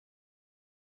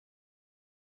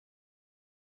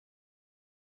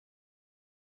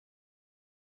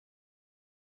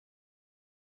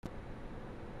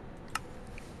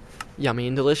Yummy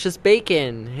and delicious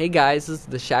bacon. Hey guys, this is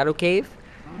the Shadow Cave.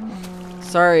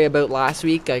 Sorry about last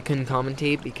week, I couldn't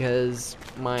commentate because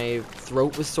my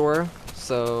throat was sore.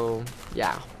 So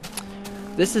yeah,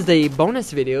 this is a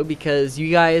bonus video because you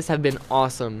guys have been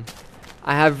awesome.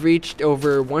 I have reached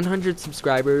over 100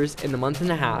 subscribers in a month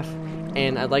and a half,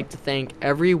 and I'd like to thank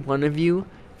every one of you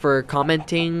for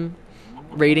commenting,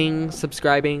 rating,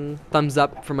 subscribing, thumbs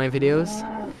up for my videos.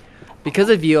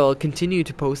 Because of you, I'll continue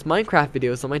to post Minecraft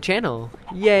videos on my channel.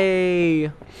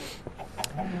 Yay!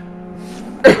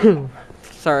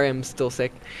 Sorry, I'm still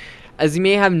sick. As you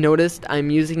may have noticed,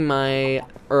 I'm using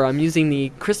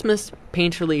the Christmas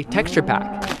Painterly texture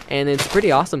pack, and it's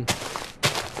pretty awesome.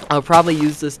 I'll probably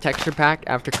use this texture pack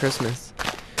after Christmas.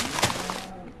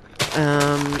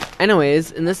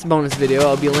 Anyways, in this bonus video,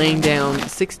 I'll be laying down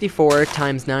 64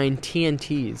 times 9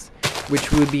 TNTs,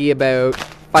 which would be about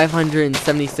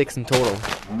 576 in total.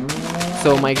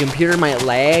 So my computer might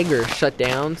lag or shut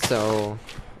down, so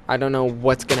I don't know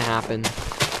what's gonna happen.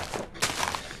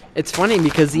 It's funny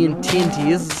because the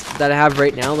TNTs that I have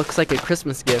right now looks like a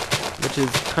Christmas gift, which is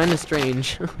kind of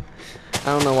strange. I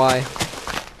don't know why.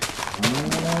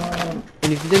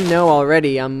 And if you didn't know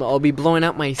already, I'll be blowing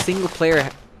out my single player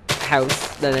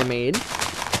house that I made.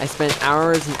 I spent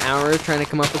hours and hours trying to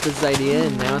come up with this idea,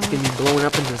 and now it's gonna be blown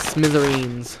up into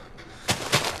smithereens.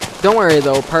 Don't worry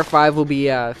though, part 5 will be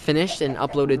finished and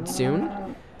uploaded soon,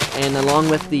 and along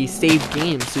with the saved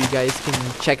game, so you guys can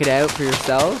check it out for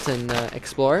yourselves and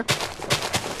explore.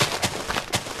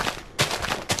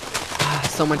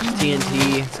 So much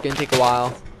TNT, it's gonna take a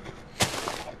while.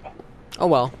 Oh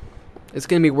well, it's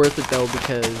gonna be worth it though,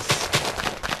 because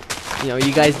you know,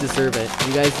 you guys deserve it.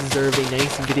 You guys deserve a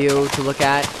nice video to look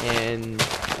at and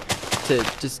to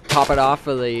just top it off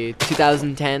for the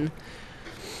 2010.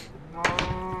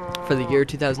 For the year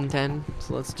 2010.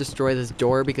 So let's destroy this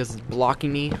door because it's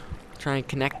blocking me. Try and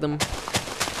connect them.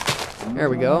 There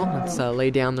we go. Let's lay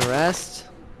down the rest.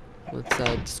 Let's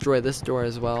destroy this door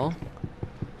as well.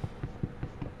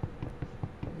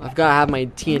 I've got to have my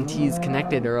TNTs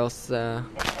connected, or else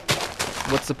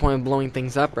what's the point of blowing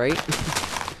things up, right?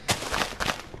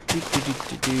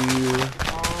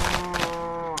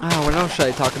 What else should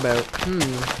I talk about?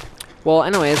 Well,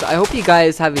 anyways, I hope you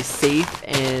guys have a safe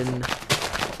and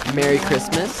Merry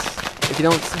Christmas. If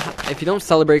you don't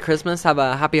celebrate Christmas, have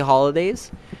a happy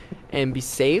holidays and be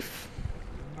safe.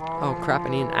 Oh crap, I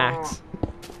need an axe.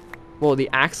 Whoa, the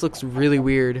axe looks really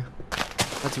weird.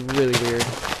 That's really weird.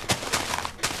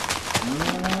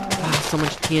 So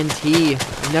much TNT.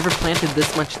 I've never planted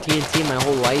this much TNT in my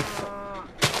whole life.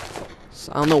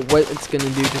 So I don't know what it's gonna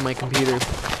do to my computer.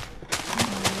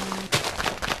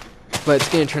 But it's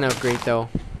gonna turn out great though.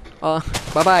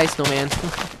 Bye-bye, snowman.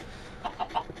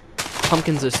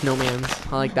 Pumpkins are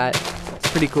snowmans. I like that. It's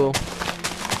pretty cool.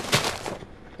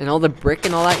 And all the brick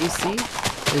and all that you see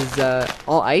is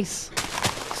all ice,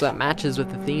 so that matches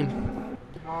with the theme.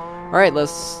 All right,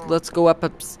 let's go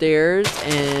upstairs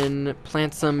and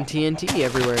plant some TNT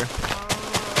everywhere.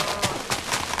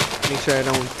 Make sure I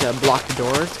don't block the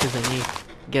doors because I need to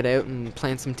get out and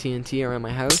plant some TNT around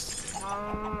my house.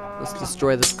 Let's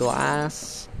destroy this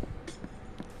glass.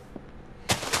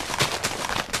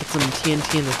 Some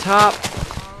TNT in the top.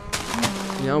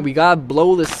 You know, we gotta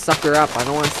blow this sucker up. I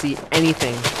don't want to see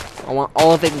anything. I want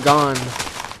all of it gone.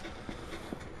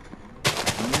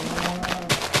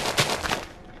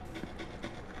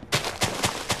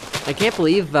 I can't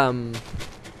believe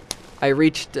I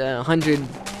reached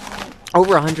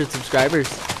over 100 subscribers.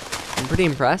 I'm pretty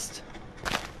impressed.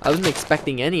 I wasn't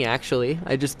expecting any, actually.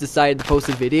 I just decided to post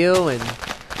a video, and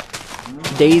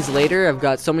days later I've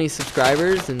got so many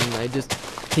subscribers, and I just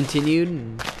continued,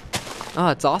 and oh,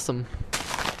 it's awesome.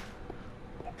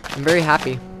 I'm very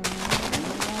happy.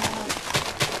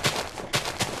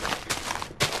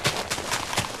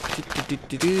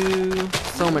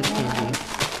 So much candy.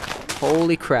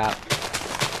 Holy crap.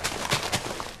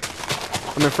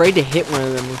 I'm afraid to hit one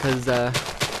of them because I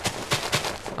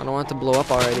don't want it to blow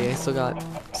up already. I still got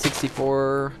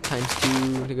 64 times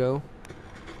 2 to go.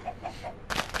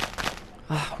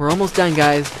 We're almost done,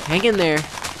 guys. Hang in there.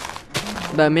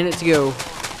 About a minute to go.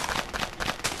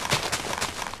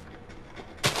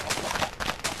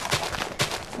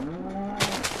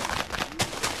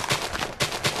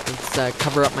 Let's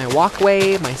cover up my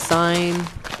walkway, my sign.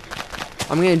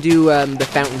 I'm gonna do the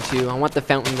fountain too. I want the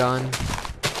fountain gone.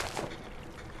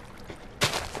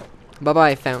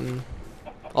 Bye-bye, fountain.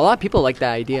 A lot of people like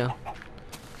that idea.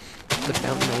 The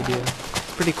fountain idea.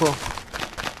 It's pretty cool.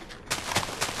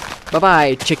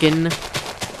 Bye-bye, chicken.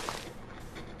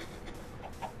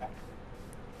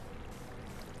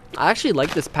 I actually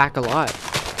like this pack a lot.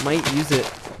 Might use it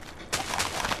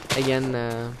again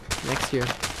next year.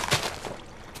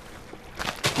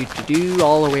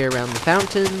 All the way around the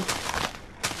fountain.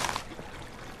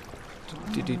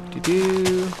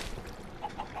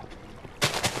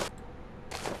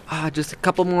 Just a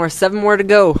couple more, 7 more to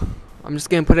go. I'm just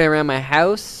gonna put it around my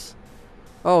house.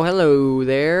 Oh, hello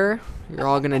there. You're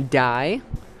all gonna die.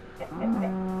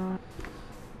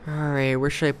 Alright, where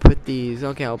should I put these?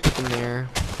 Okay, I'll put them there.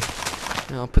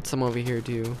 And I'll put some over here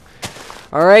too.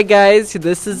 Alright guys,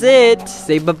 this is it.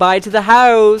 Say bye-bye to the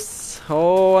house.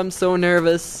 Oh, I'm so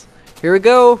nervous. Here we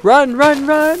go. Run, run,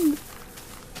 run.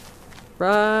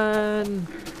 Run.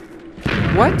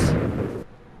 What?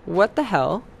 What the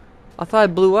hell? I thought I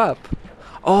blew up.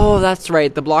 Oh, that's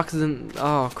right. The block isn't...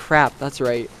 Oh, crap. That's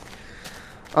right.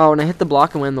 Oh, and I hit the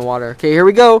block and went in the water. Okay, here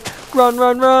we go. Run,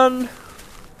 run, run.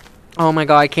 Oh my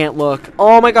god, I can't look.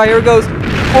 Oh my god, here it goes.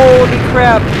 Holy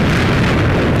crap.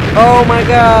 Oh my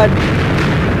god.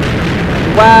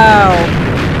 Wow.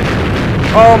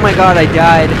 Oh my god, I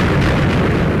died.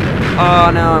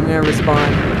 Oh no, I'm gonna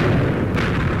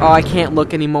respawn. Oh, I can't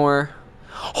look anymore.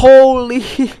 Holy.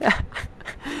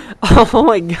 Oh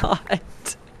my god.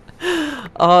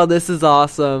 Oh, this is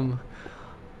awesome.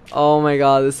 Oh my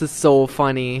god, this is so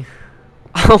funny.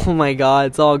 Oh my god,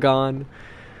 it's all gone.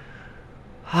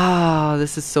 Ah,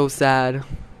 this is so sad.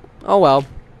 Oh well.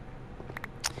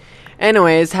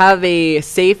 Anyways, have a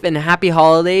safe and happy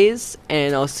holidays,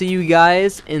 and I'll see you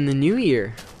guys in the new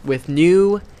year with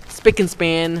new spick and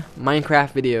span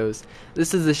Minecraft videos.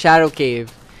 This is the Shadow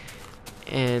Cave,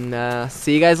 and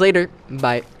see you guys later.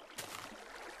 Bye.